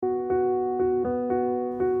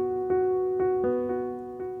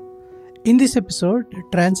In this episode,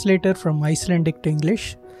 translator from Icelandic to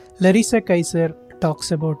English, Larissa Kyzer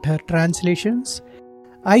talks about her translations,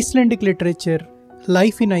 Icelandic literature,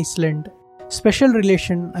 life in Iceland, special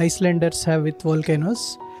relation Icelanders have with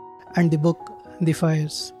volcanoes, and the book The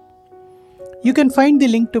Fires. You can find the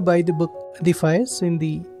link to buy the book The Fires in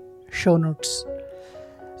the show notes.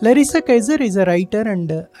 Larissa Kyzer is a writer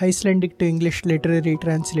and Icelandic to English literary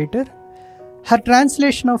translator. Her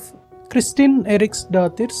translation of Kristin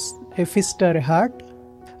Eriksdottir's A Fist or a Heart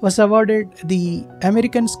was awarded the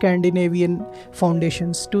American Scandinavian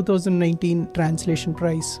Foundation's 2019 Translation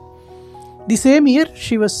Prize. The same year,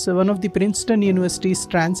 she was one of the Princeton University's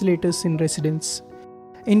translators in residence.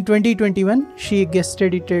 In 2021, she guest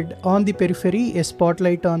edited On the Periphery, a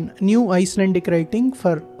spotlight on new Icelandic writing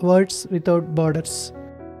for Words Without Borders.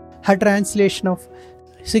 Her translation of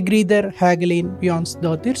Sigríðar Hagalín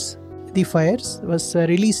Jónsdóttir's The Fires was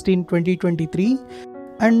released in 2023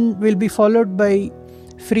 and will be followed by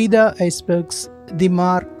Frida Eisberg's The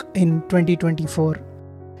Mark in 2024.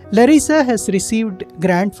 Larissa has received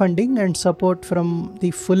grant funding and support from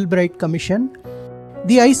the Fulbright Commission,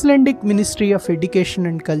 the Icelandic Ministry of Education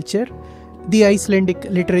and Culture, the Icelandic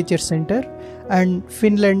Literature Center, and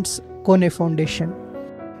Finland's Kone Foundation.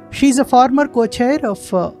 She is a former co-chair of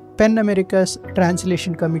PEN America's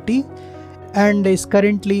Translation Committee and is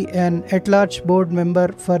currently an at-large board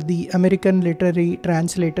member for the American Literary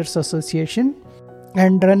Translators Association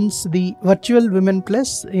and runs the Virtual Women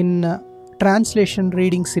Plus in Translation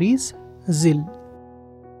Reading Series, ZIL.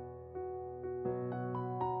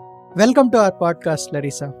 Welcome to our podcast,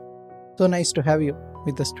 Larissa. So nice to have you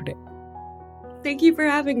with us today. Thank you for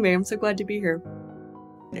having me. I'm so glad to be here.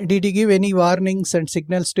 Did you give any warnings and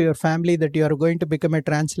signals to your family that you are going to become a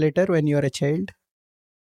translator when you are a child?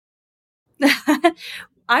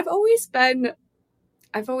 I've always been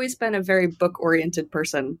a very book-oriented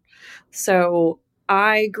person. So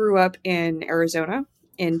I grew up in Arizona,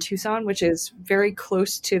 in Tucson, which is very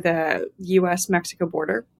close to the US-Mexico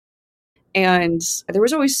border. And there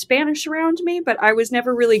was always Spanish around me, but I was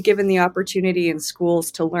never really given the opportunity in schools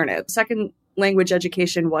to learn it. Second language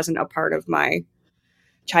education wasn't a part of my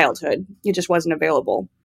childhood. It just wasn't available.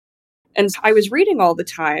 And I was reading all the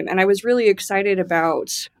time, and I was really excited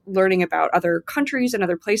about learning about other countries and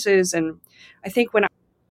other places. And I think when I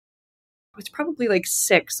was probably like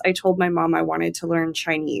 6, I told my mom I wanted to learn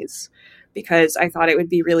Chinese because I thought it would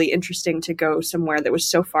be really interesting to go somewhere that was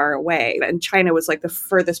so far away. And China was like the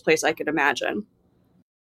furthest place I could imagine.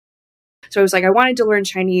 So I was like, I wanted to learn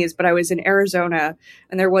Chinese, but I was in Arizona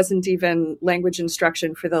and there wasn't even language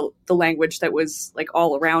instruction for the language that was like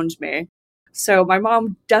all around me. So my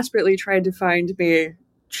mom desperately tried to find me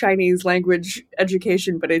Chinese language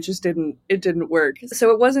education, but it didn't work.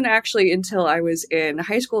 So it wasn't actually until I was in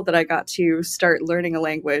high school that I got to start learning a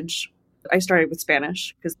language. I started with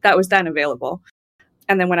Spanish because that was then available.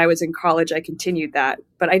 And then when I was in college, I continued that.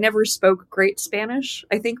 But I never spoke great Spanish,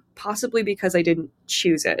 I think possibly because I didn't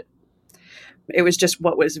choose it. It was just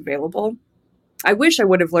what was available. I wish I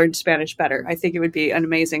would have learned Spanish better. I think it would be an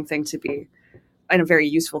amazing thing to be, and a very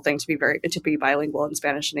useful thing to be bilingual in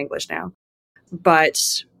Spanish and English now.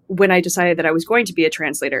 But when I decided that I was going to be a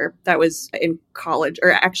translator, that was in college,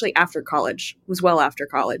 or actually after college, it was well after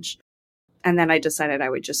college. And then I decided I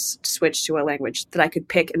would just switch to a language that I could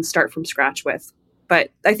pick and start from scratch with.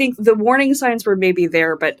 But I think the warning signs were maybe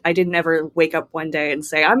there, but I didn't ever wake up one day and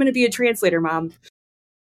say, I'm going to be a translator, Mom.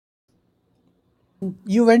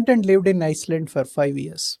 You went and lived in Iceland for 5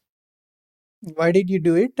 years. Why did you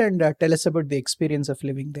do it? And tell us about the experience of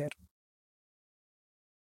living there.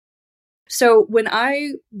 So when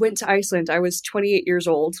I went to Iceland, I was 28 years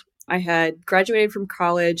old. I had graduated from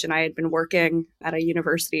college and I had been working at a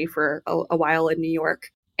university for a while in New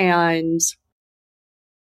York. And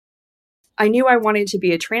I knew I wanted to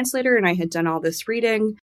be a translator and I had done all this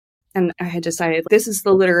reading. And I had decided this is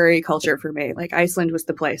the literary culture for me. Like Iceland was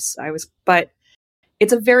the place but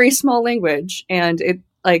it's a very small language. And it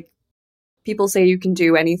people say you can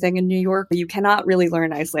do anything in New York. You cannot really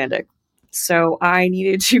learn Icelandic. So I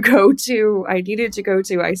needed to go to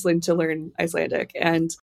Iceland to learn Icelandic. And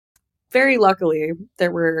very luckily,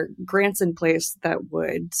 there were grants in place that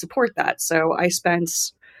would support that. So I spent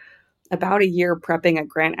about a year prepping a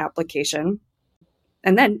grant application.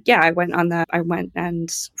 And then, I went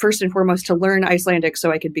and first and foremost to learn Icelandic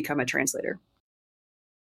so I could become a translator.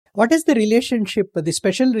 What is the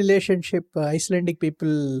special relationship Icelandic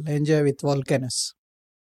people enjoy with volcanoes?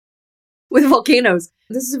 With volcanoes?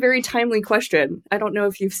 This is a very timely question. I don't know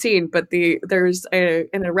if you've seen, but there's an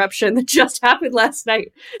eruption that just happened last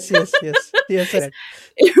night. Yes. Right.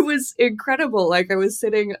 It was incredible. Like I was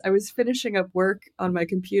finishing up work on my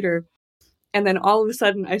computer And then all of a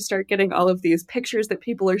sudden I start getting all of these pictures that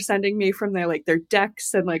people are sending me from their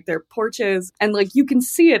decks and like their porches. And like you can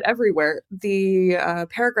see it everywhere. The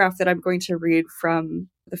paragraph that I'm going to read from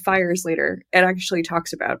the fires later, it actually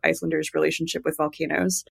talks about Icelanders' relationship with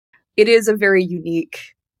volcanoes. It is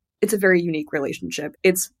it's a very unique relationship.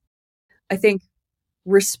 It's, I think,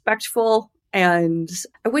 respectful, and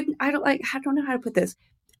I don't know how to put this.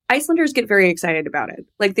 Icelanders get very excited about it.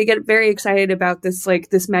 Like they get very excited about this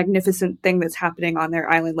magnificent thing that's happening on their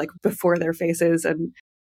island, like before their faces. And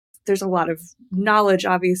there's a lot of knowledge,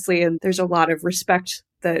 obviously, and there's a lot of respect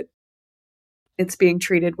that it's being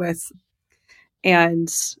treated with. And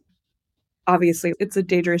obviously it's a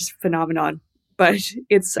dangerous phenomenon, but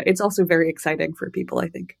it's also very exciting for people, I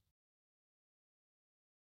think.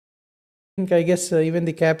 I guess even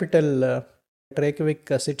the capital, Reykjavik,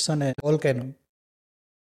 sits on a volcano.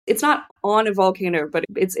 It's not on a volcano, but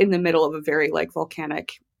it's in the middle of a very like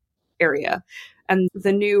volcanic area. And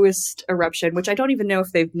the newest eruption, which I don't even know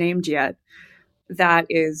if they've named yet,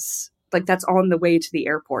 that's on the way to the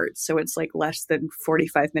airport. So it's like less than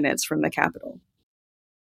 45 minutes from the capital.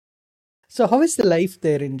 So how is the life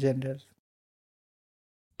there in general?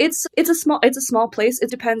 It's a small place. It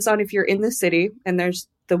depends on if you're in the city and there's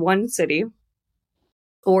the one city,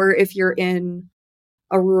 or if you're in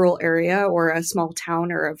a rural area or a small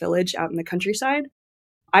town or a village out in the countryside.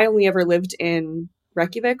 I only ever lived in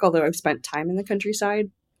Reykjavik, although I've spent time in the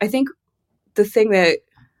countryside. I think the thing that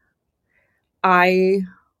I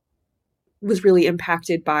was really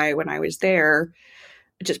impacted by when I was there,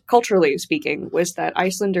 just culturally speaking, was that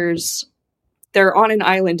Icelanders, they're on an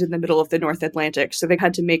island in the middle of the North Atlantic, so they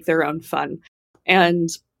had to make their own fun. And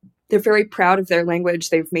they're very proud of their language.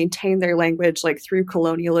 They've maintained their language like through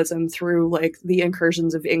colonialism, through like the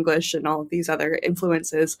incursions of English and all of these other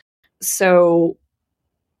influences. So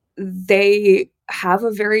they have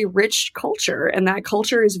a very rich culture, and that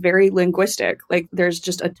culture is very linguistic. Like there's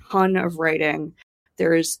just a ton of writing.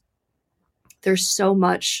 There's so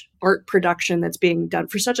much art production that's being done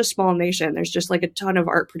for such a small nation. There's just like a ton of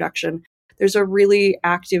art production. There's a really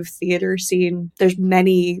active theater scene. There's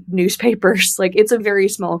many newspapers. Like it's a very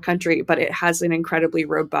small country, but it has an incredibly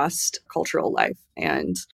robust cultural life.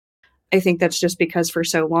 And I think that's just because for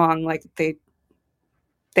so long, like like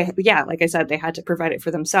I said, they had to provide it for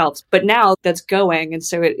themselves. But now that's going. And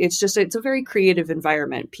so it's a very creative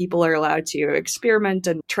environment. People are allowed to experiment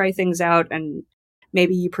and try things out. And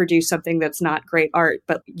maybe you produce something that's not great art,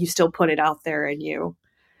 but you still put it out there, and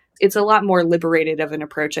it's a lot more liberated of an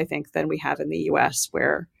approach, I think, than we have in the US,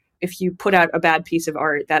 where if you put out a bad piece of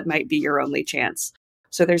art, that might be your only chance.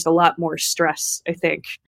 So there's a lot more stress, I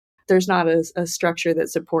think. There's not a structure that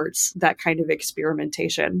supports that kind of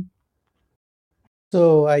experimentation.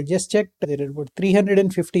 So I just checked, there are about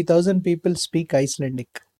 350,000 people speak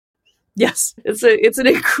Icelandic. Yes, it's an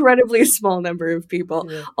incredibly small number of people.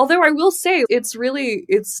 Yeah. Although I will say it's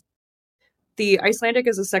the Icelandic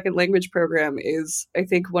as a second language program is, I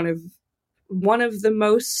think, one of the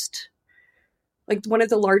most, like one of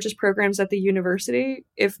the largest programs at the university,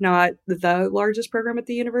 if not the largest program at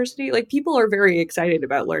the university. Like people are very excited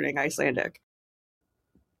about learning Icelandic.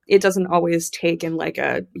 It doesn't always take in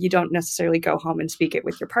you don't necessarily go home and speak it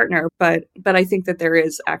with your partner, but I think that there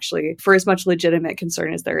is actually, for as much legitimate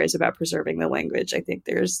concern as there is about preserving the language, I think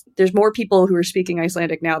there's more people who are speaking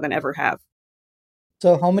Icelandic now than ever have.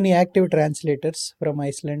 So how many active translators from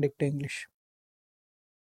Icelandic to English?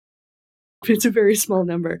 It's a very small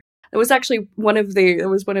number. It was actually one of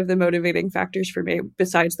the motivating factors for me,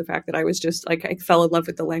 besides the fact that I was just like, I fell in love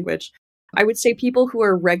with the language. I would say people who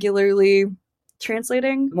are regularly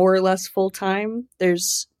translating more or less full time,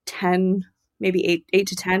 there's 10, maybe 8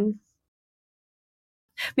 to 10,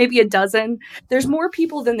 maybe a dozen. There's more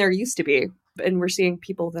people than there used to be. And we're seeing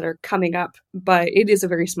people that are coming up, but it is a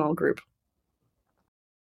very small group.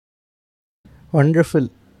 Wonderful.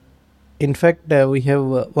 In fact, we have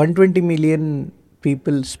 120 million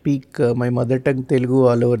people speak my mother tongue Telugu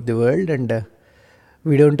all over the world, and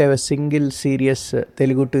we don't have a single serious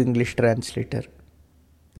Telugu to English translator.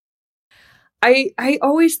 I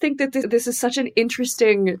always think that this is such an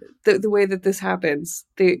interesting, the way that this happens.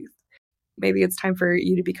 Maybe it's time for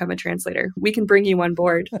you to become a translator. We can bring you on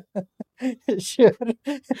board. Sure.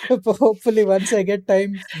 Hopefully once I get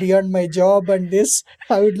time beyond my job and this,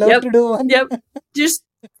 I would love to do one. Yep. Just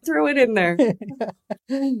throw it in there.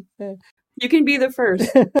 You can be the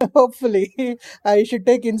first. Hopefully. I should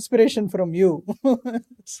take inspiration from you.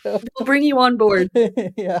 So, we'll bring you on board.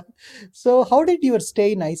 Yeah. So how did your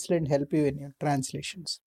stay in Iceland help you in your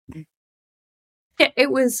translations?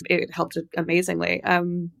 It helped amazingly.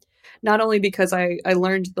 Not only because I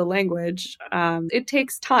learned the language, it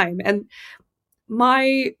takes time. And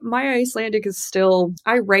My Icelandic is still,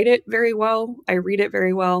 I write it very well. I read it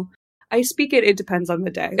very well. I speak it, it depends on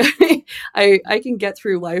the day. I can get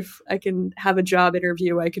through life. I can have a job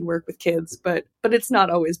interview. I can work with kids, but it's not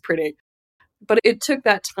always pretty. But it took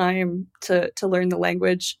that time to learn the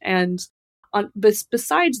language. And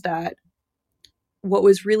besides that, what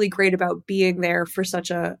was really great about being there for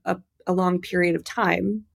such a long period of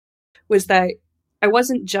time was that I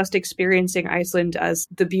wasn't just experiencing Iceland as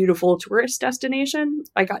the beautiful tourist destination.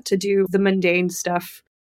 I got to do the mundane stuff.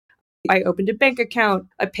 I opened a bank account.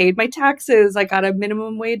 I paid my taxes. I got a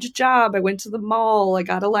minimum wage job. I went to the mall. I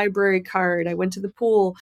got a library card. I went to the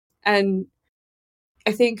pool. And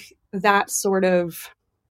I think that sort of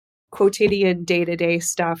quotidian day-to-day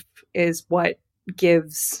stuff is what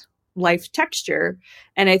gives life texture.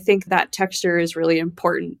 And I think that texture is really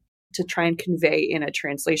important to try and convey in a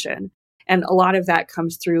translation. And a lot of that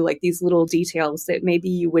comes through like these little details that maybe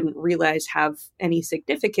you wouldn't realize have any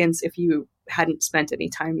significance if you hadn't spent any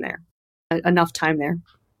time there, enough time there.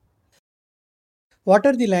 What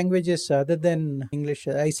are the languages other than English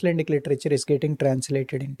Icelandic literature is getting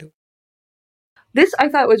translated into? This I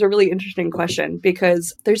thought was a really interesting question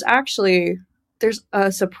because there's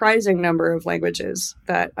a surprising number of languages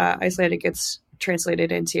that Icelandic gets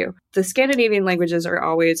translated into. The Scandinavian languages are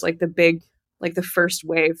always like the first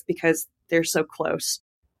wave because they're so close,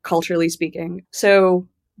 culturally speaking. So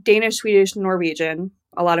Danish, Swedish, Norwegian,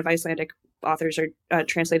 a lot of Icelandic authors are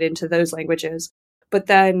translated into those languages. But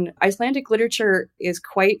then Icelandic literature is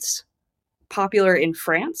quite popular in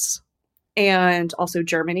France and also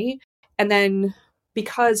Germany. And then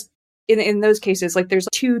because in those cases, like there's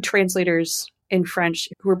 2 translators in French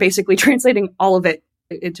who are basically translating all of it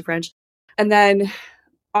into French. And then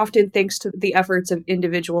often thanks to the efforts of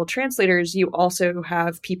individual translators, you also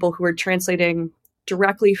have people who are translating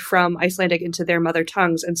directly from Icelandic into their mother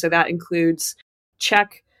tongues. And so that includes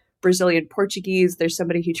Czech, Brazilian Portuguese. There's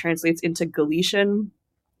somebody who translates into Galician.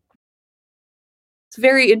 It's a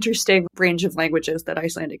very interesting range of languages that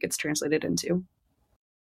Icelandic gets translated into.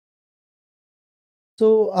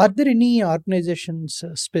 So, are there any organizations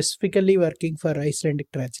specifically working for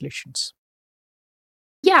Icelandic translations?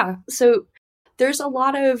 Yeah, so there's a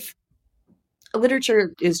lot of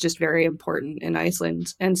literature is just very important in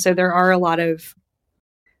Iceland. And so there are a lot of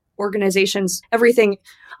organizations,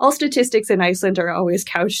 all statistics in Iceland are always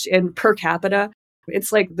couched in per capita.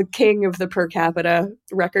 It's like the king of the per capita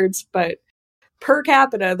records, but per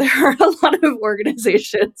capita, there are a lot of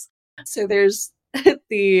organizations. So there's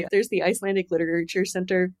the Icelandic Literature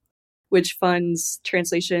Center, which funds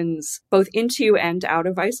translations both into and out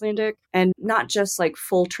of Icelandic, and not just like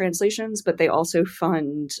full translations, but they also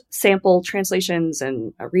fund sample translations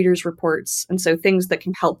and readers' reports. And so things that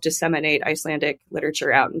can help disseminate Icelandic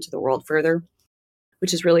literature out into the world further,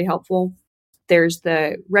 which is really helpful.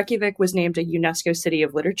 Reykjavik was named a UNESCO City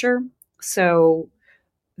of Literature. So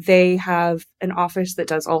they have an office that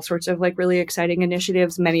does all sorts of like really exciting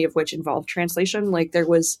initiatives, many of which involve translation. Like there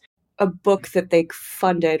was a book that they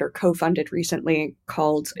funded or co-funded recently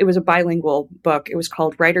it was a bilingual book. It was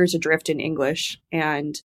called Writers Adrift in English.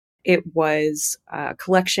 And it was a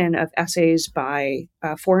collection of essays by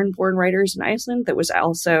foreign-born writers in Iceland that was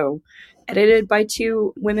also edited by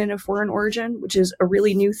 2 women of foreign origin, which is a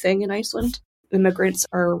really new thing in Iceland. Immigrants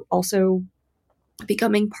are also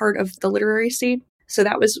becoming part of the literary scene. So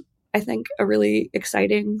that was, I think, a really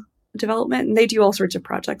exciting development. And they do all sorts of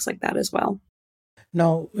projects like that as well.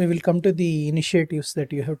 Now, we will come to the initiatives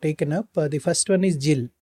that you have taken up. The first one is Jill.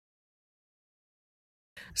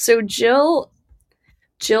 So Jill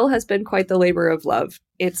has been quite the labor of love.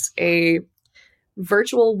 It's a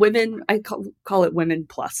virtual women, I call it Women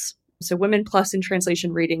Plus. So Women Plus in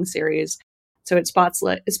Translation reading series. So it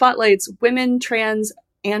spotlights women, trans,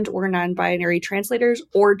 and or non-binary translators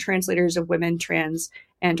or translators of women, trans,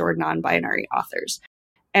 and or non-binary authors.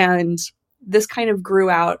 And this kind of grew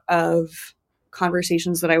out of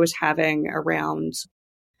conversations that I was having around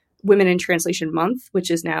Women in Translation Month,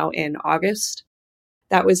 which is now in August.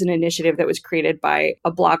 That was an initiative that was created by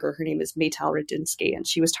a blogger. Her name is Maytal Radinsky, and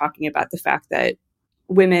she was talking about the fact that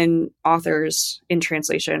women authors in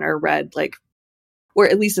translation are read or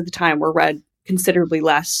at least at the time were read considerably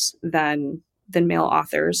less than male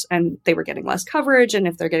authors, and they were getting less coverage. And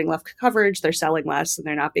if they're getting less coverage, they're selling less and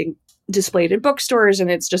they're not being displayed in bookstores. And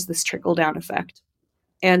it's just this trickle down effect.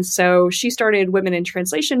 And so she started Women in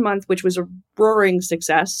Translation Month, which was a roaring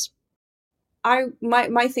success.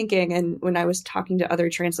 My thinking, and when I was talking to other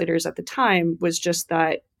translators at the time, was just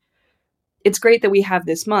that it's great that we have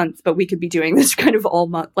this month, but we could be doing this kind of all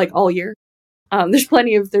month, like all year. There's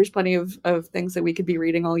plenty of things that we could be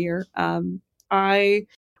reading all year.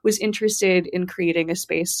 was interested in creating a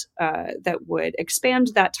space that would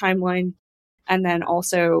expand that timeline and then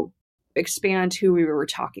also expand who we were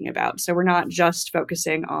talking about. So we're not just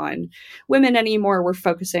focusing on women anymore. We're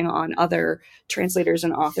focusing on other translators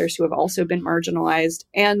and authors who have also been marginalized.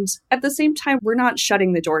 And at the same time, we're not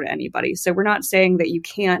shutting the door to anybody. So we're not saying that you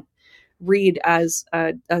can't read as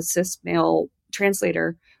a cis male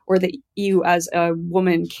translator or that you as a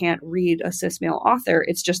woman can't read a cis male author.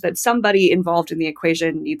 It's just that somebody involved in the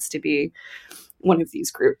equation needs to be one of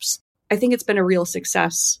these groups. I think it's been a real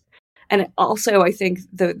success. And also, I think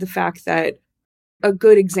the fact that a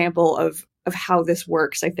good example of how this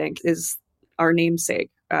works, I think, is our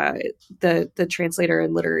namesake, the translator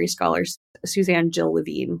and literary scholar, Suzanne Jill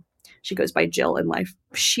Levine. She goes by Jill in life.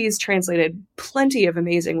 She's translated plenty of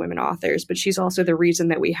amazing women authors, but she's also the reason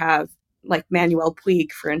that we have like Manuel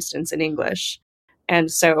Puig, for instance, in English.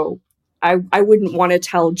 And so I wouldn't want to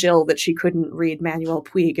tell Jill that she couldn't read Manuel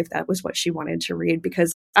Puig if that was what she wanted to read,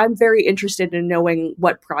 because I'm very interested in knowing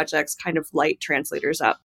what projects kind of light translators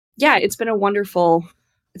up. Yeah, it's been a wonderful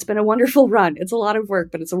run. It's a lot of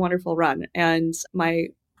work, but it's a wonderful run. And my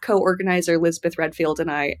co-organizer, Elizabeth Redfield,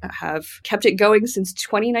 and I have kept it going since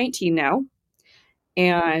 2019 now.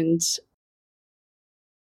 And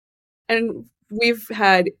we've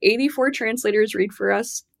had 84 translators read for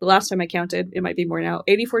us. The last time I counted, it might be more now,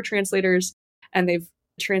 84 translators, and they've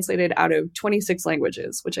translated out of 26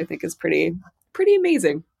 languages, which I think is pretty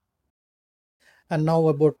amazing. And now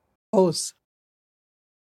about OS.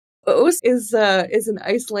 OS is an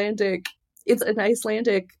Icelandic. It's an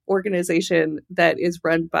Icelandic organization that is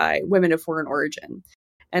run by women of foreign origin.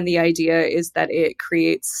 And the idea is that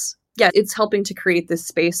it's helping to create this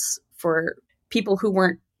space for people who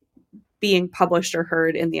weren't being published or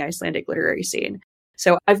heard in the Icelandic literary scene.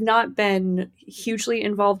 So I've not been hugely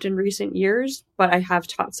involved in recent years, but I have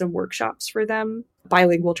taught some workshops for them,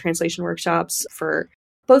 bilingual translation workshops for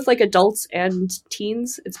both like adults and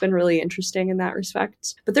teens. It's been really interesting in that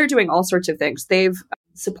respect. But they're doing all sorts of things. They've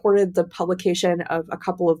supported the publication of a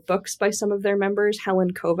couple of books by some of their members.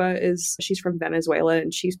 Helen Kova she's from Venezuela,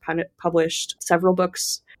 and she's published several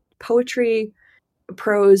books, poetry,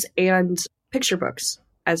 prose, and picture books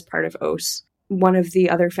as part of OS. One of the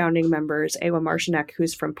other founding members, Ewa Marcinek,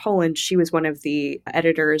 who's from Poland, she was one of the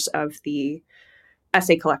editors of the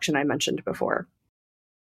essay collection I mentioned before.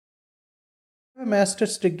 A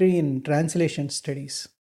master's degree in translation studies.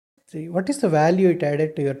 What is the value it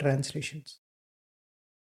added to your translations?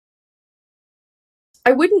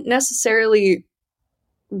 I wouldn't necessarily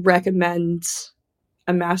recommend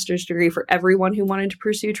a master's degree for everyone who wanted to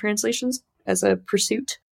pursue translations as a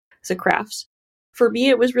pursuit, as a craft. For me,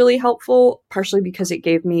 it was really helpful, partially because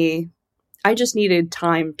I just needed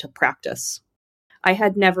time to practice. I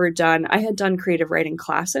had done creative writing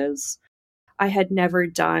classes. I had never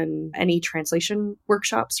done any translation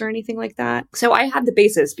workshops or anything like that. So I had the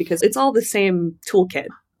basis because it's all the same toolkit.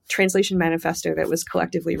 Translation manifesto that was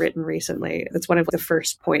collectively written recently. That's one of the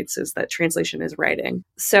first points, is that translation is writing.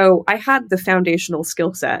 So I had the foundational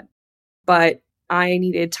skill set, but I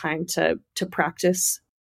needed time to practice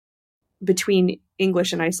between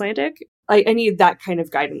English and Icelandic. I need that kind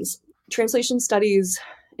of guidance. Translation studies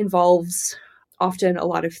involves often a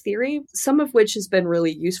lot of theory, some of which has been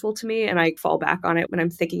really useful to me, and I fall back on it when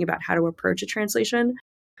I'm thinking about how to approach a translation.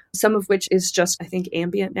 Some of which is just, I think,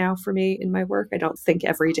 ambient now for me in my work. I don't think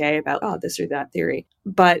every day about, this or that theory.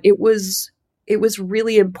 But it was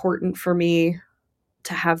really important for me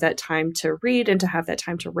to have that time to read and to have that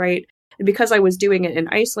time to write. And because I was doing it in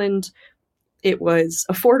Iceland, it was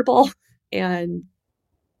affordable, and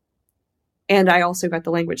I also got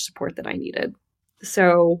the language support that I needed.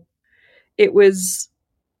 So it was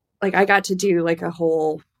like I got to do like a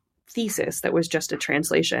whole thesis that was just a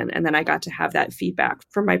translation, and then I got to have that feedback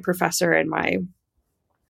from my professor and my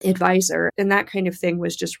advisor, and that kind of thing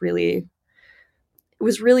was just really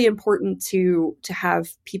important to have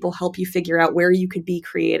people help you figure out where you could be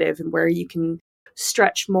creative and where you can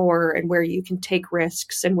stretch more and where you can take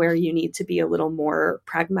risks and where you need to be a little more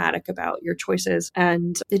pragmatic about your choices.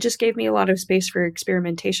 And it just gave me a lot of space for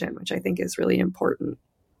experimentation, which I think is really important.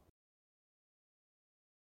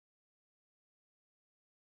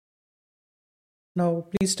 Now,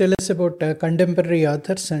 please tell us about contemporary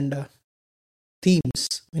authors and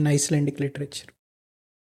themes in Icelandic literature.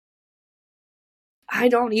 I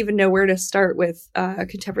don't even know where to start with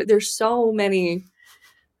contemporary. There's so many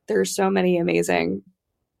amazing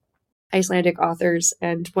Icelandic authors,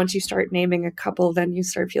 and once you start naming a couple, then you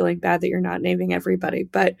start feeling bad that you're not naming everybody.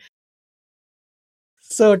 But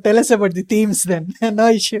so tell us about the themes then. No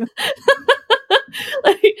issue.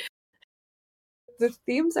 The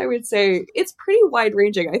themes, I would say, it's pretty wide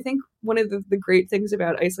ranging. I think one of the great things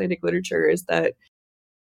about Icelandic literature is that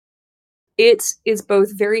it is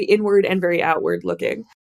both very inward and very outward looking.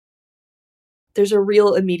 There's a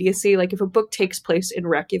real immediacy. Like if a book takes place in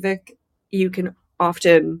Reykjavik, you can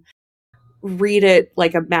often read it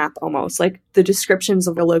like a map almost. Like the descriptions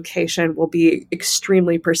of a location will be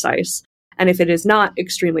extremely precise. And if it is not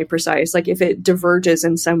extremely precise, like if it diverges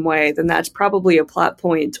in some way, then that's probably a plot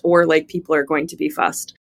point, or like people are going to be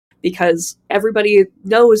fussed because everybody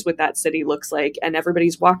knows what that city looks like and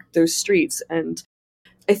everybody's walked those streets. And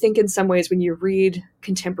I think in some ways when you read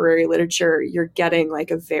contemporary literature, you're getting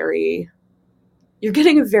a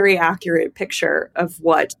very accurate picture of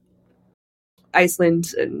what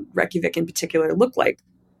Iceland and Reykjavik in particular look like.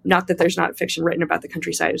 Not that there's not fiction written about the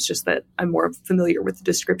countryside, it's just that I'm more familiar with the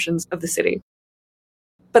descriptions of the city.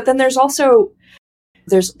 But then there's also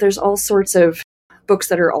there's all sorts of books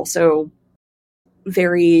that are also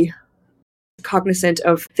very cognizant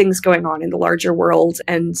of things going on in the larger world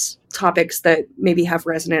and topics that maybe have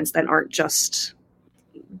resonance that aren't just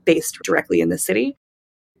based directly in the city.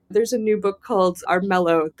 There's a new book called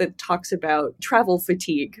Armello that talks about travel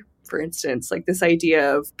fatigue, for instance, like this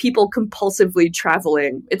idea of people compulsively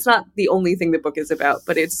traveling. It's not the only thing the book is about,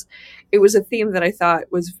 but it was a theme that I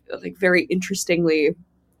thought was very interestingly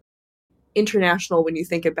international when you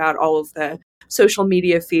think about all of the social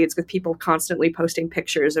media feeds with people constantly posting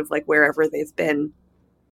pictures of wherever they've been.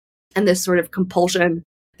 And this sort of compulsion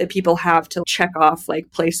that people have to check off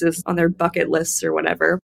places on their bucket lists or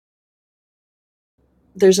whatever.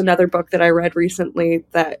 There's another book that I read recently,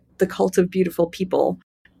 that The Cult of Beautiful People,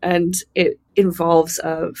 and it involves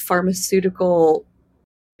a pharmaceutical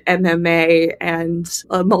MMA and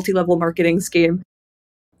a multi-level marketing scheme.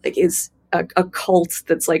 Is a cult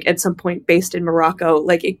that's at some point based in Morocco.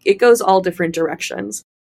 It goes all different directions.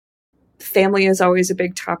 Family is always a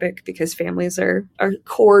big topic because families are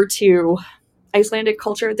core to Icelandic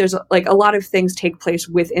culture. There's a lot of things take place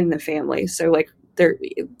within the family. So there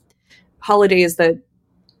holidays that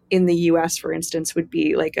in the US, for instance, would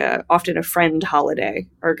be often a friend holiday,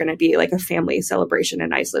 are going to be a family celebration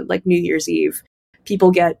in Iceland, like New Year's Eve.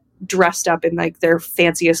 People get dressed up in their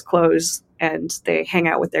fanciest clothes and they hang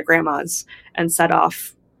out with their grandmas and set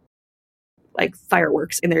off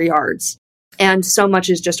fireworks in their yards. And so much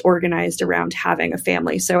is just organized around having a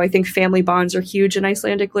family. So I think family bonds are huge in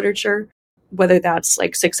Icelandic literature, whether that's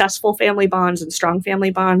successful family bonds and strong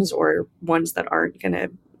family bonds, or ones that aren't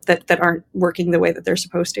that aren't working the way that they're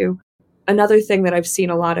supposed to. Another thing that I've seen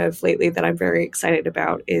a lot of lately that I'm very excited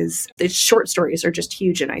about is the short stories are just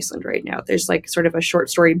huge in Iceland right now. There's sort of a short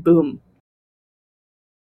story boom.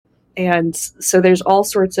 And so there's all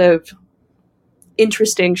sorts of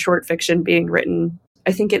interesting short fiction being written.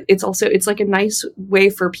 I think it's a nice way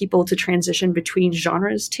for people to transition between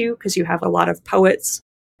genres too, because you have a lot of poets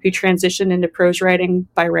who transition into prose writing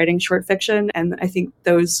by writing short fiction. And I think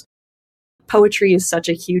poetry is such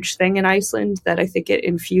a huge thing in Iceland that I think it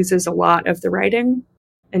infuses a lot of the writing,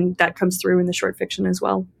 and that comes through in the short fiction as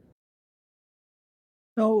well.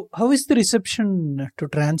 Now, how is the reception to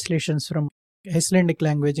translations from Icelandic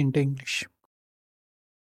language into English?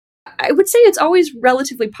 I would say it's always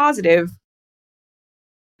relatively positive.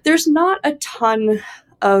 There's not a ton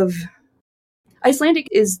of... Icelandic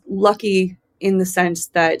is lucky in the sense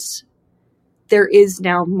that there is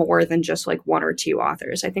now more than just one or two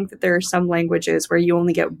authors. I think that there are some languages where you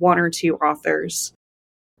only get one or two authors,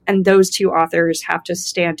 and those two authors have to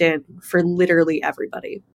stand in for literally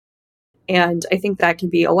everybody. And I think that can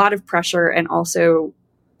be a lot of pressure, and also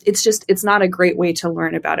it's not a great way to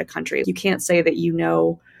learn about a country. You can't say that you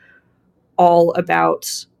know all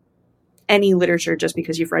about any literature just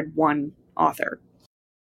because you've read one author.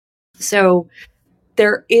 So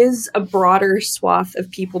there is a broader swath of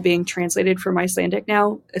people being translated from Icelandic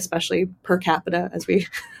now, especially per capita, as we,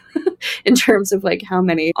 in terms of how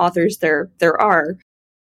many authors there are.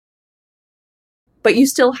 But you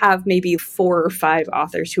still have maybe 4 or 5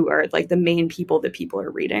 authors who are the main people that people are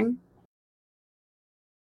reading.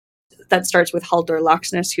 That starts with Halldór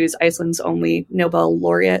Laxness, who's Iceland's only Nobel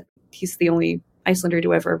laureate. He's the only Icelander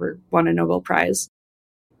to have ever won a Nobel Prize.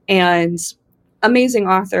 And amazing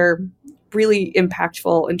author, really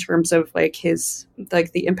impactful in terms of his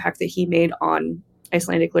the impact that he made on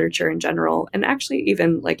Icelandic literature in general, and actually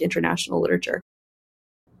even international literature.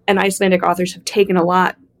 And Icelandic authors have taken a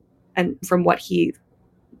lot and from what he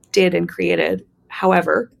did and created.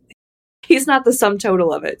 However, he's not the sum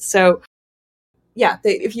total of it. So yeah,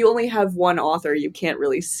 if you only have one author, you can't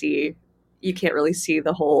really see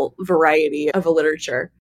the whole variety of a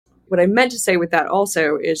literature. What I meant to say with that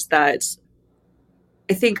also is that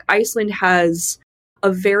I think Iceland has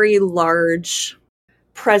a very large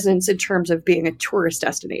presence in terms of being a tourist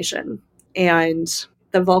destination. And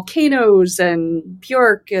the volcanoes and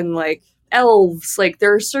Bjork and like elves, like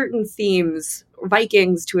there are certain themes,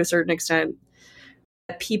 Vikings to a certain extent,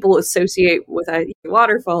 that people associate with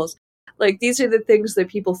waterfalls. Like these are the things that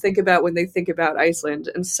people think about when they think about Iceland.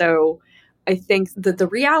 And so I think that the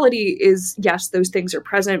reality is, yes, those things are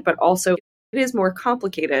present, but also it is more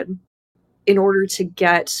complicated. In order to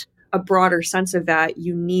get a broader sense of that,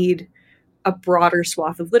 you need a broader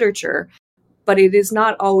swath of literature. But it is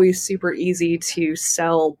not always super easy to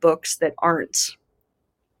sell books that aren't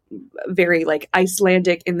very like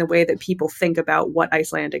Icelandic in the way that people think about what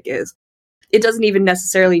Icelandic is. It doesn't even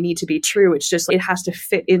necessarily need to be true. It's just it has to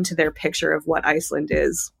fit into their picture of what Iceland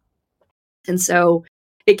is. And so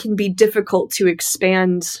it can be difficult to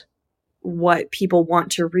expand what people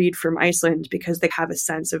want to read from Iceland because they have a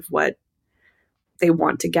sense of what they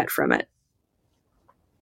want to get from it.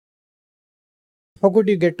 How could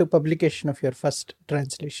you get to publication of your first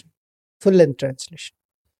translation, full-length translation?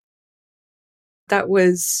 That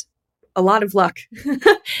was a lot of luck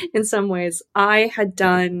in some ways. I had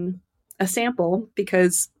done a sample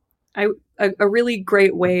because a really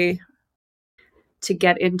great way to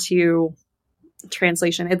get into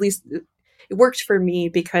translation, at least it worked for me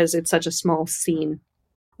because it's such a small scene,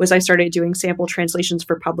 was I started doing sample translations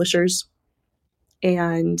for publishers.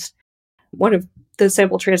 And one of the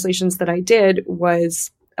sample translations that I did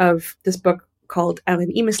was of this book called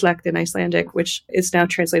Ellen Ýmislegt in Icelandic, which is now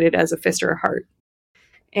translated as A Fist or a Heart,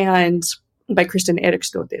 and by Kristen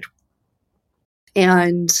Eriksdóttir.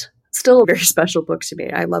 And still a very special book to me.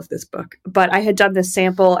 I love this book. But I had done this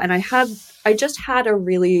sample and I had a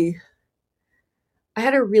really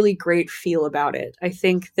great feel about it. I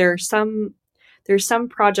think there's some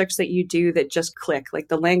projects that you do that just click, like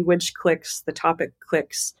the language clicks, the topic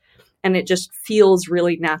clicks, and it just feels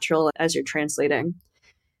really natural as you're translating.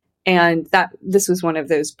 And this was one of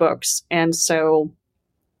those books. And so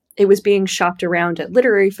it was being shopped around at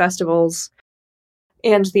literary festivals,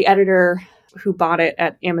 and the editor who bought it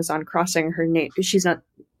at Amazon Crossing, her name, she's not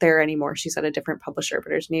there anymore. She's at a different publisher,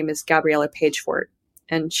 but her name is Gabriella Pagefort.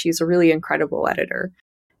 And she's a really incredible editor.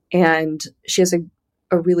 And she has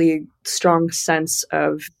a really strong sense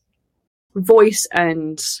of voice,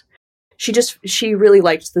 and she really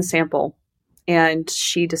liked the sample. And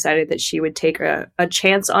she decided that she would take a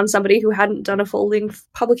chance on somebody who hadn't done a full-length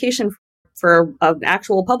publication for an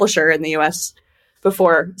actual publisher in the US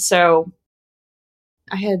before. So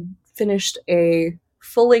I had finished a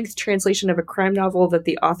full-length translation of a crime novel that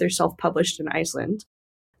the author self-published in Iceland.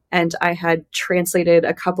 And I had translated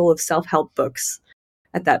a couple of self-help books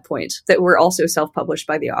at that point that were also self-published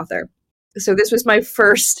by the author. So this was my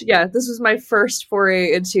first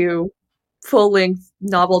foray into full-length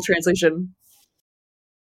novel translation.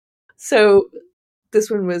 So this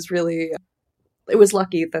one was really, it was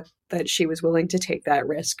lucky that she was willing to take that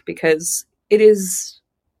risk, because it is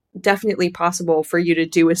definitely possible for you to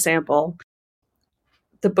do a sample,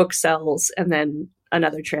 the book sells, and then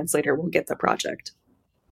another translator will get the project.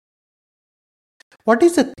 What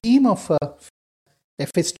is the theme of A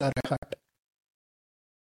Fist or a Heart?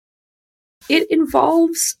 It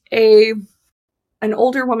involves an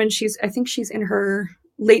older woman. I think she's in her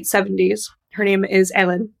late 70s. Her name is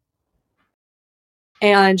Ellen.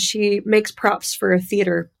 And she makes props for a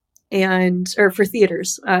theater or for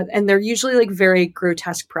theaters. And they're usually like very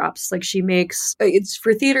grotesque props. Like she makes, it's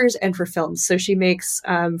for theaters and for films. So she makes,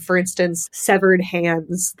 for instance, severed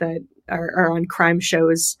hands that are on crime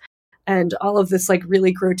shows and all of this like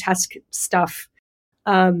really grotesque stuff.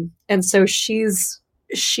 And so she's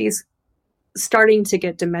starting to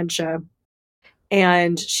get dementia,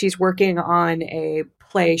 and she's working on a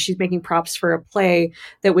play. She's making props for a play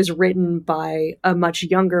that was written by a much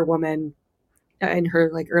younger woman in her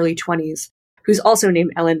like early 20s, who's also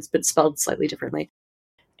named Ellen, but spelled slightly differently.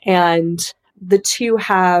 And the two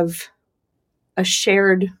have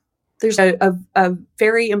there's a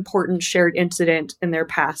very important shared incident in their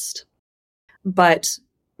past, but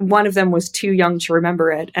one of them was too young to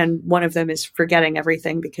remember it, and one of them is forgetting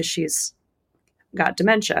everything because she's got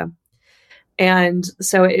dementia. And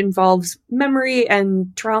so it involves memory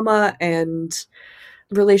and trauma and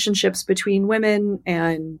relationships between women.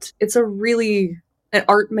 And it's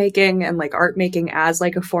art making as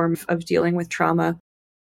like a form of dealing with trauma.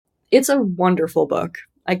 It's a wonderful book.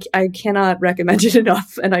 I cannot recommend it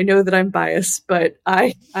enough. And I know that I'm biased, but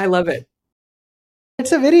I love it.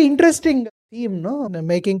 It's a very interesting theme, no?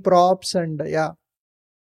 Making props and yeah.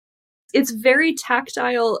 It's very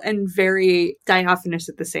tactile and very diaphanous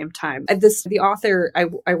at the same time. The author,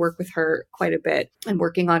 I work with her quite a bit. I'm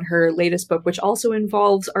working on her latest book, which also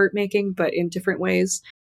involves art making, but in different ways.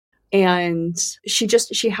 And she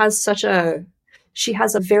has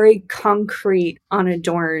a very concrete,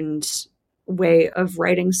 unadorned way of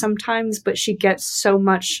writing sometimes, but she gets so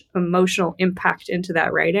much emotional impact into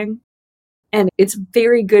that writing. And it's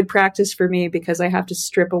very good practice for me because I have to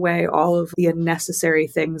strip away all of the unnecessary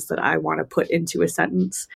things that I want to put into a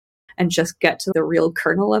sentence and just get to the real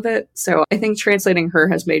kernel of it. So I think translating her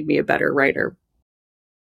has made me a better writer.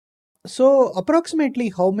 So, approximately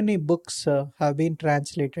how many books have been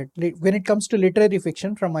translated when it comes to literary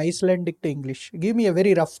fiction from Icelandic to English? Give me a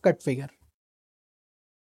very rough cut figure.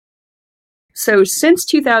 So, since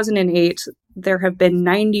 2008, there have been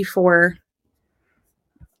 94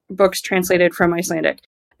 books translated from Icelandic.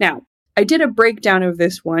 Now, I did a breakdown of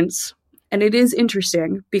this once, and it is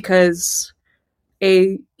interesting because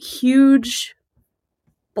a huge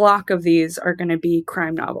block of these are going to be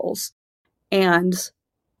crime novels. And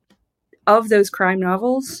of those crime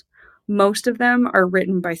novels, most of them are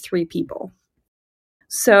written by 3 people.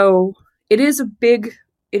 So it is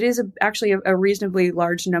actually a reasonably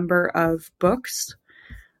large number of books,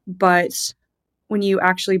 but when you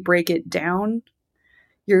actually break it down,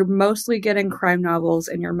 you're mostly getting crime novels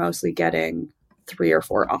and you're mostly getting 3 or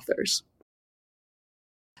 4 authors.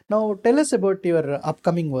 Now, tell us about your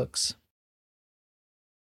upcoming works.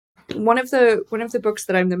 One of the books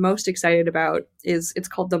that I'm the most excited about it's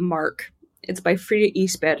called The Mark. It's by Frida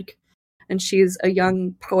Isberg, and she's a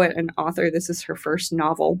young poet and author. This is her first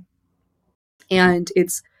novel, and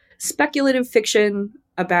it's speculative fiction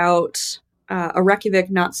about a Reykjavik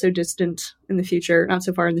not so distant in the future, not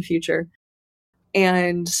so far in the future,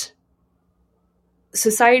 and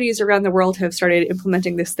societies around the world have started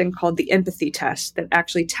implementing this thing called the empathy test that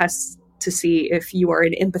actually tests to see if you are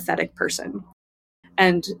an empathetic person.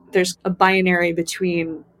 And there's a binary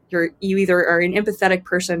between you either are an empathetic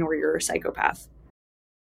person or you're a psychopath.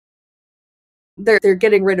 They're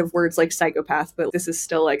getting rid of words like psychopath, but this is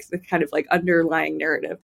still like the kind of like underlying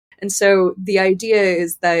narrative. And so the idea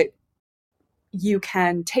is that you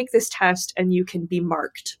can take this test and you can be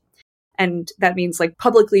marked. And that means like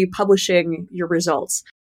publicly publishing your results.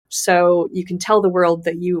 So you can tell the world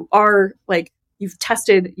that you are like, you've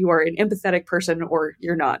tested, you are an empathetic person or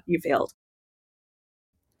you're not, you failed.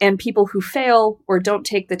 And people who fail or don't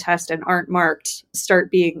take the test and aren't marked start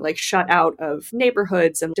being like shut out of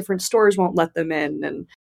neighborhoods, and different stores won't let them in. And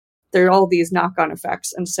there are all these knock-on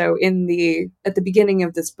effects. And so at the beginning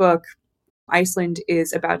of this book, Iceland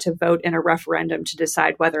is about to vote in a referendum to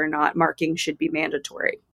decide whether or not marking should be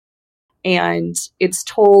mandatory. And it's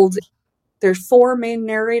told, there's 4 main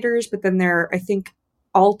narrators, but then I think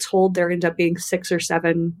all told, there end up being 6 or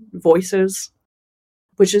 7 voices,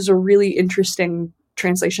 which is a really interesting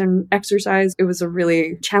translation exercise. It was a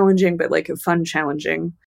really challenging, but like a fun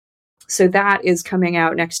challenging. So that is coming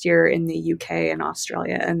out next year in the UK and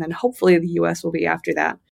Australia, and then hopefully the US will be after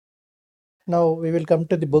that. Now we will come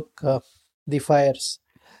to the book, The Fires.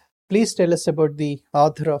 Please tell us about the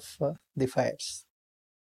author of The Fires.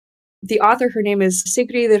 The author, her name is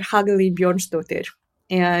Sigríður Hagalín Björnsdóttir,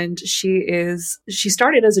 and she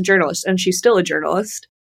started as a journalist, and she's still a journalist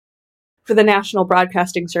for the National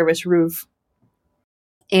Broadcasting Service, RÚV.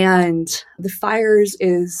 And The Fires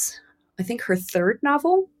is, I think, her 3rd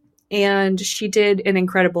novel, and she did an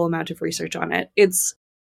incredible amount of research on it. It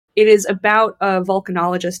is about a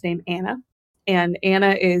volcanologist named Anna, and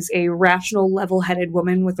Anna is a rational, level-headed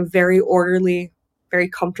woman with a very orderly, very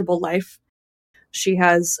comfortable life. She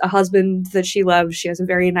has a husband that she loves. She has a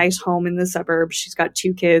very nice home in the suburbs. She's got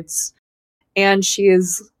 2 kids, and she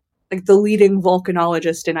is like the leading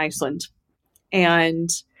volcanologist in Iceland. And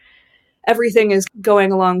everything is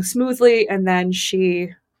going along smoothly, and then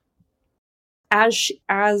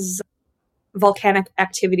as volcanic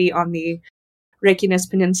activity on the Reykjanes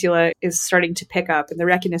Peninsula is starting to pick up, and the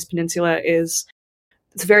Reykjanes Peninsula it's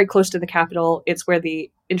very close to the capital. It's where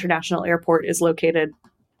the international airport is located,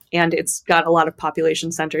 and it's got a lot of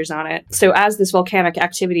population centers on it. So as this volcanic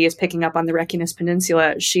activity is picking up on the Reykjanes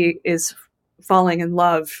Peninsula, she is falling in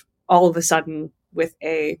love all of a sudden with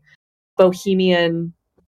a bohemian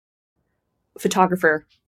photographer,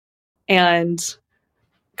 and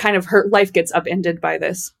kind of her life gets upended by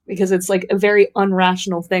this because it's like a very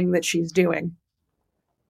unrational thing that she's doing,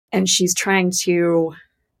 and she's trying to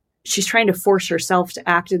force herself to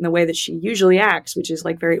act in the way that she usually acts, which is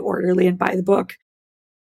like very orderly and by the book.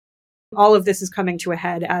 All of this is coming to a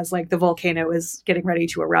head as like the volcano is getting ready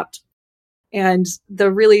to erupt, And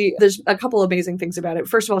there's a couple amazing things about it.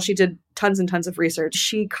 First of all, she did tons and tons of research.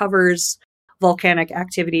 She covers volcanic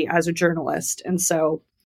activity as a journalist. And so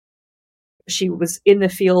she was in the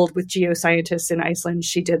field with geoscientists in Iceland.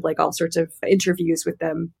 She did like all sorts of interviews with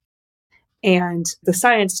them. And the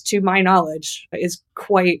science, to my knowledge, is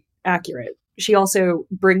quite accurate. She also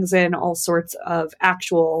brings in all sorts of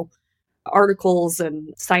actual articles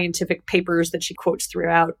and scientific papers that she quotes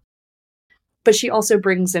throughout. But she also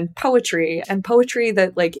brings in poetry, and poetry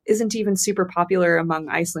that like isn't even super popular among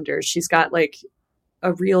Icelanders. She's got like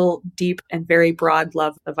a real deep and very broad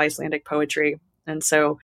love of Icelandic poetry. And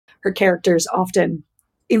so her characters often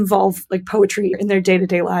involve like poetry in their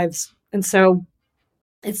day-to-day lives. And so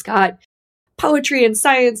it's got poetry and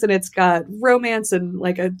science, and it's got romance, and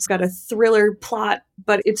like it's got a thriller plot,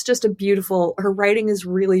 but it's just her writing is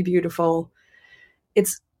really beautiful.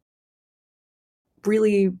 It's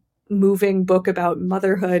really moving book about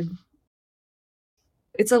motherhood.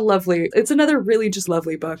 It's another really just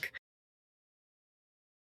lovely book.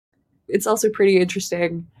 It's also pretty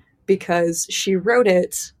interesting because she wrote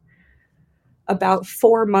it about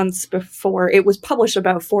 4 months before it was published,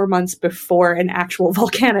 about 4 months before an actual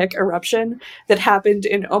volcanic eruption that happened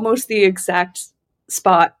in almost the exact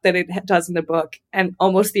spot that it does in the book and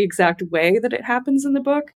almost the exact way that it happens in the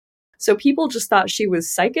book. So people just thought she was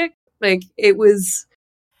psychic. Like it was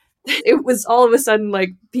all of a sudden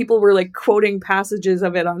like people were like quoting passages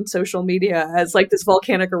of it on social media as like this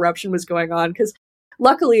volcanic eruption was going on, because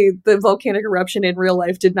luckily the volcanic eruption in real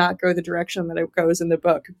life did not go the direction that it goes in the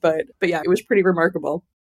book, but yeah, it was pretty remarkable.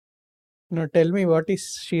 Now tell me, what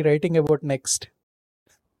is she writing about next?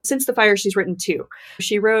 Since the fire, she's written 2.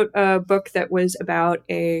 She wrote a book that was about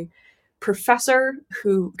a professor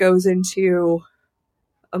who goes into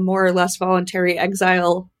a more or less voluntary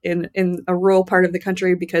exile in a rural part of the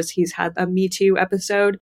country because he's had a Me Too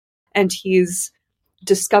episode, and he's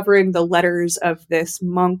discovering the letters of this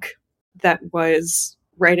monk that was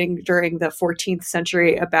writing during the 14th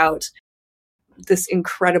century about this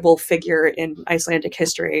incredible figure in Icelandic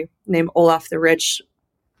history named Olaf the Rich.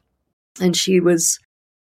 And she was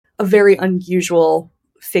a very unusual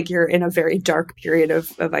figure in a very dark period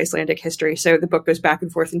of Icelandic history. So the book goes back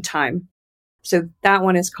and forth in time. So that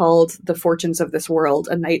one is called The Fortunes of This World,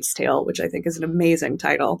 A Knight's Tale, which I think is an amazing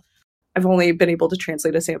title. I've only been able to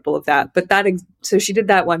translate a sample of that, but so she did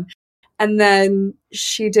that one. And then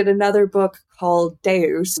she did another book called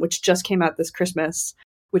Deus, which just came out this Christmas,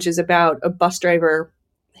 which is about a bus driver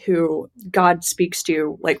who God speaks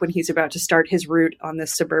to, like when he's about to start his route on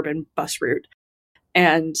this suburban bus route.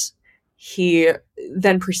 And he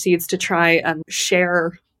then proceeds to try and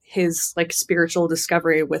share his like spiritual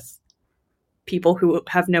discovery with people who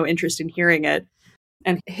have no interest in hearing it.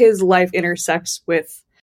 And his life intersects with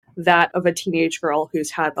that of a teenage girl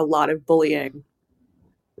who's had a lot of bullying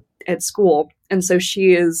at school. And so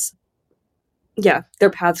their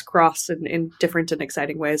paths cross in different and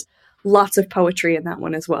exciting ways. Lots of poetry in that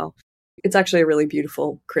one as well. It's actually a really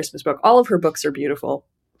beautiful Christmas book. All of her books are beautiful.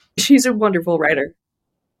 She's a wonderful writer.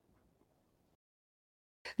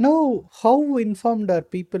 Now, how informed are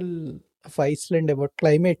people of Iceland about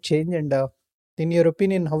climate change, and in your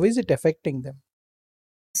opinion, how is it affecting them?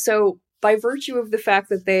 So, by virtue of the fact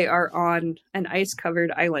that they are on an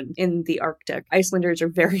ice-covered island in the Arctic, Icelanders are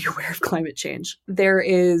very aware of climate change.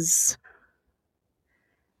 If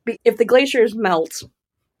the glaciers melt,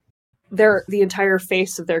 the entire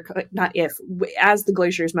face of their, as the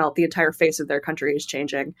glaciers melt, the entire face of their country is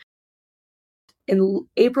changing. In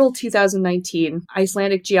April 2019,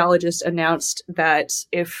 Icelandic geologists announced that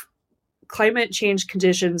if climate change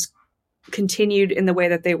conditions continued in the way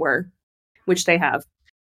that they were, which they have,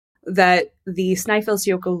 that the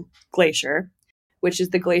Snæfellsjökull glacier, which is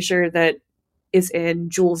the glacier that is in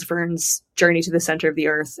Jules Verne's Journey to the Center of the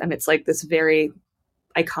Earth, and it's like this very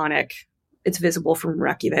iconic, it's visible from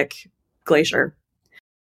Reykjavik glacier.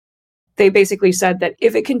 They basically said that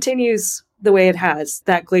if it continues the way it has,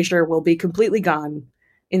 that glacier will be completely gone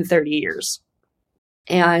in 30 years.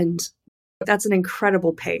 And that's an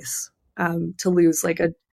incredible pace to lose like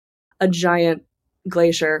a giant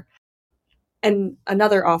glacier. And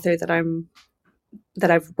another author that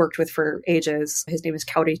I've worked with for ages, his name is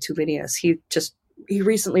Kári Tulinius. He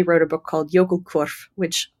recently wrote a book called Jökulkurv,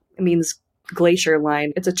 which means glacier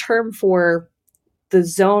line. It's a term for the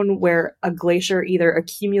zone where a glacier either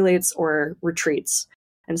accumulates or retreats.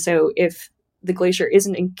 And so if the glacier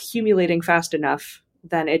isn't accumulating fast enough,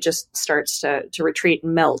 then it just starts to retreat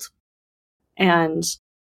and melt. And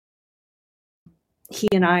he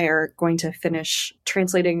and I are going to finish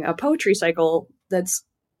translating a poetry cycle that's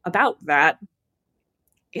about that.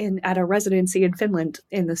 at a residency in Finland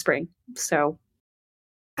in the spring. So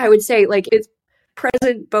I would say like it's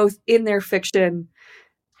present both in their fiction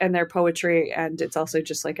and their poetry, and it's also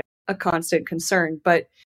just like a constant concern. But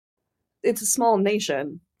it's a small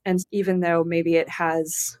nation, and even though maybe it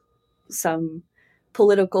has some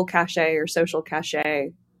political cachet or social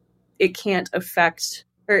cachet, it can't affect,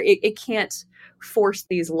 or it can't force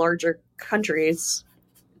these larger countries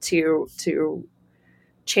to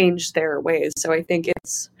change their ways. So I think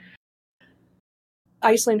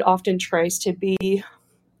Iceland often tries to be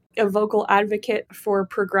a vocal advocate for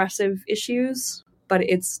progressive issues, but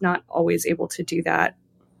it's not always able to do that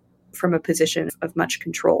from a position of much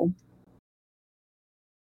control.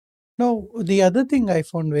 Now, the other thing I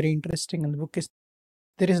found very interesting in the book is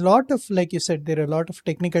there is a lot of, like you said, there are a lot of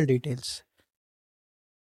technical details.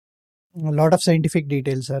 A lot of scientific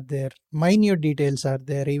details are there. Minute details are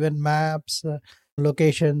there, even maps,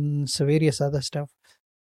 locations, various other stuff.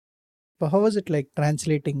 But how was it like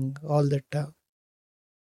translating all that?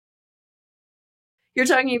 You're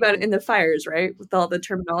talking about in the fires, right? With all the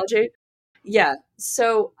terminology? Yeah.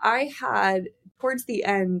 So I had, towards the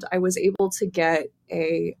end, I was able to get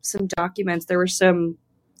some documents. There were some,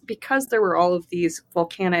 because there were all of these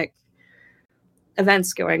volcanic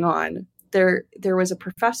events going on, there was a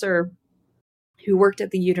professor who worked at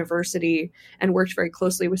the university and worked very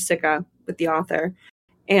closely with Sika, with the author.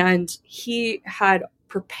 And he had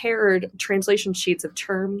prepared translation sheets of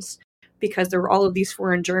terms because there were all of these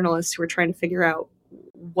foreign journalists who were trying to figure out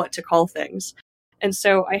what to call things. And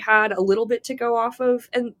so I had a little bit to go off of.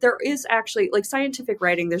 And there is actually, like scientific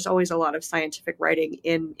writing, there's always a lot of scientific writing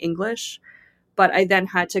in English. But I then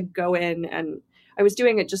had to go in and I was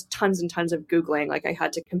doing it just tons and tons of Googling. Like I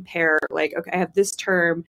had to compare, like, okay, I have this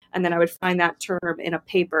term, and then I would find that term in a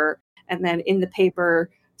paper. And then in the paper,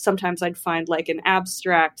 sometimes I'd find like an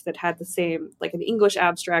abstract that had the same, like an English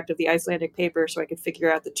abstract of the Icelandic paper, so I could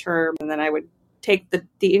figure out the term. And then I would take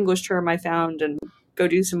the English term I found and go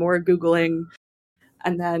do some more Googling.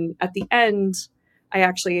 And then at the end, I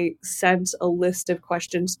actually sent a list of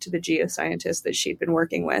questions to the geoscientist that she'd been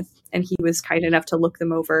working with. And he was kind enough to look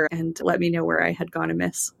them over and let me know where I had gone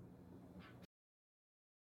amiss.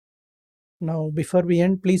 Now, before we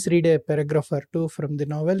end, please read a paragraph or two from the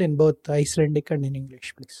novel in both Icelandic and in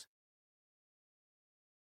English, please.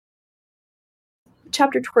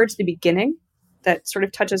 Chapter towards the beginning that sort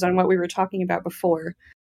of touches on what we were talking about before.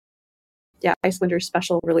 Yeah, Icelanders'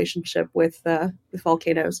 special relationship with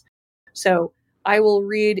volcanoes. So I will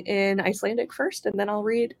read in Icelandic first, and then I'll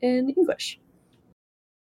read in English.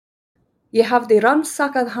 Ég hafði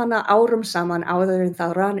rannsakað hana árum saman áður en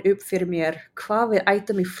það rann upp fyrir mér hvað við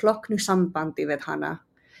ættum í flokknu sambandi við hana.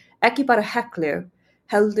 Ekki bara Heklu,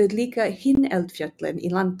 heldur líka hinn eldfjöllin í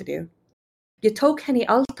landinu. Ég tók henni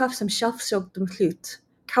alltaf sem sjálfsögðum hlut,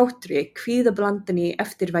 kátri kvíðablandinni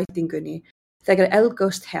eftirvæntingunni þegar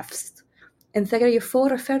eldgos hefst. En þegar ég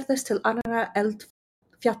fór að ferðast til annarra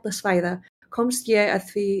eldfjallasvæða komst ég að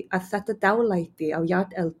því að þetta dálæti á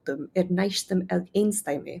jarðeldum næstum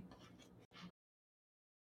einsdæmi.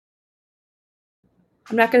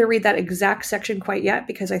 I'm not going to read that exact section quite yet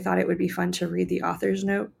because I thought it would be fun to read the author's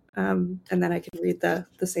note, and then I can read the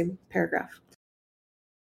same paragraph.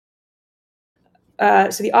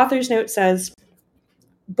 So the author's note says,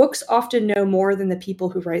 books often know more than the people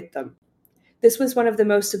who write them. This was one of the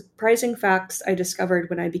most surprising facts I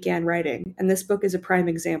discovered when I began writing, and this book is a prime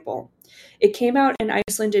example. It came out in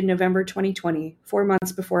Iceland in November 2020, 4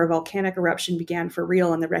 months before a volcanic eruption began for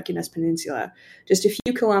real on the Reykjanes Peninsula, just a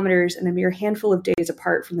few kilometers and a mere handful of days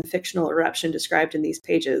apart from the fictional eruption described in these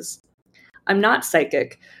pages. I'm not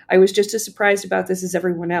psychic. I was just as surprised about this as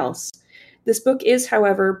everyone else. This book is,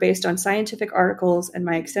 however, based on scientific articles and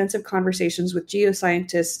my extensive conversations with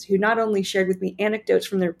geoscientists who not only shared with me anecdotes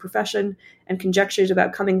from their profession and conjectures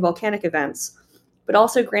about coming volcanic events, but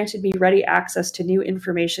also granted me ready access to new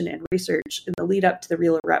information and research in the lead up to the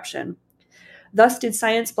real eruption. Thus did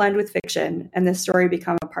science blend with fiction, and this story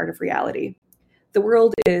become a part of reality. The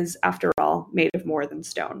world is, after all, made of more than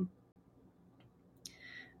stone.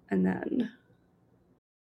 And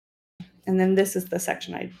then this is the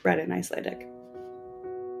section I read in Icelandic.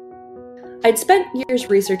 I'd spent years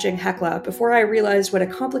researching Hekla before I realized what a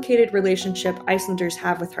complicated relationship Icelanders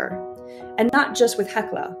have with her. And not just with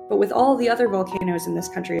Hekla, but with all the other volcanoes in this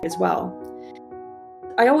country as well.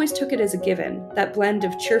 I always took it as a given, that blend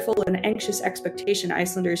of cheerful and anxious expectation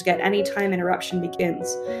Icelanders get any time an eruption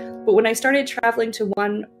begins. But when I started traveling to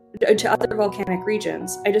other volcanic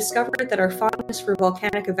regions, I discovered that our fondness for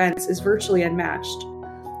volcanic events is virtually unmatched.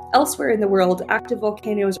 Elsewhere in the world, active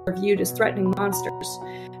volcanoes are viewed as threatening monsters.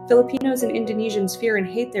 Filipinos and Indonesians fear and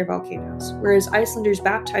hate their volcanoes, whereas Icelanders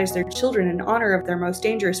baptize their children in honor of their most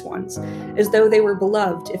dangerous ones, as though they were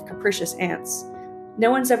beloved, if capricious, ants.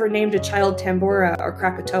 No one's ever named a child Tambora or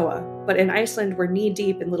Krakatoa, but in Iceland we're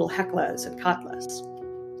knee-deep in little Heklas and Katlas.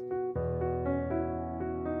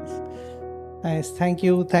 Nice. Thank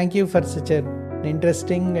you. Thank you for such an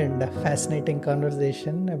interesting and fascinating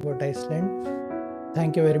conversation about Iceland.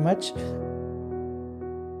 Thank you very much.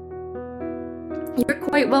 You're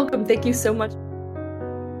quite welcome. Thank you so much.